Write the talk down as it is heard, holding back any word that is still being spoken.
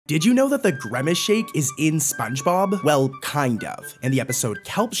Did you know that the Grimace shake is in SpongeBob? Well, kind of. In the episode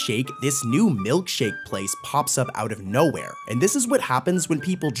Kelp Shake, this new milkshake place pops up out of nowhere. And this is what happens when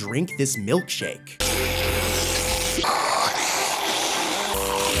people drink this milkshake.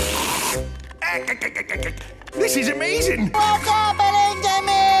 This is amazing! What's happening to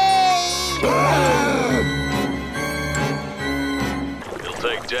me? It'll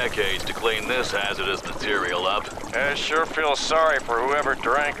take decades to clean this hazardous material up. I sure feel sorry for whoever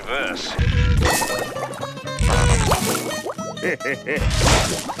drank this.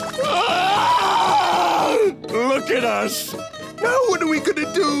 Look at us! Now what are we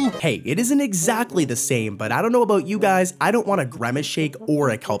gonna do? Hey, it isn't exactly the same, but I don't know about you guys, I don't want a Grimace shake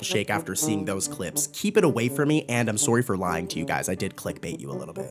or a Kelp shake after seeing those clips. Keep it away from me, and I'm sorry for lying to you guys, I did clickbait you a little bit.